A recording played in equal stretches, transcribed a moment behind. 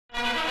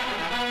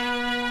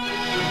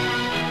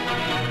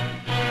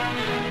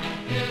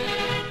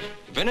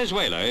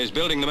Venezuela is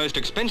building the most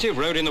expensive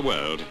road in the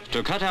world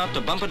to cut out the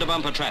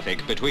bumper-to-bumper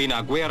traffic between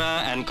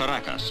Acarigua and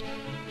Caracas.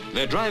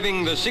 They're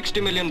driving the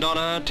 $60 million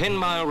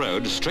 10-mile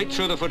road straight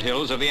through the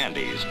foothills of the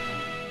Andes.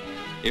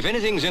 If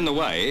anything's in the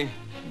way,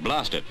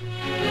 blast it.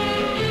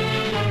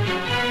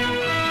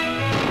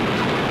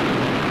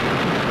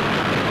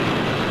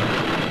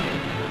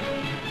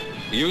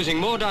 Using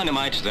more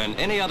dynamite than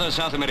any other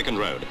South American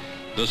road,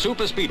 the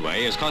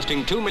superspeedway is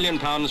costing £2 million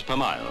per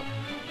mile.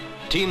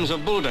 Teams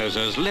of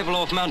bulldozers level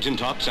off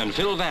mountaintops and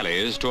fill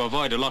valleys to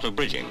avoid a lot of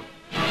bridging.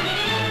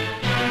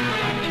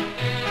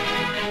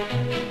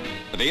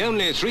 The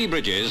only 3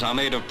 bridges are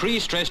made of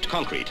pre-stressed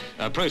concrete,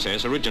 a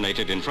process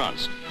originated in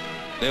France.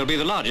 They'll be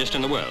the largest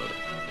in the world.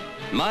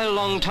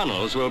 Mile-long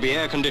tunnels will be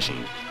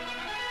air-conditioned.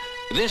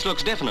 This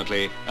looks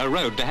definitely a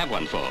road to have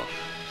one for.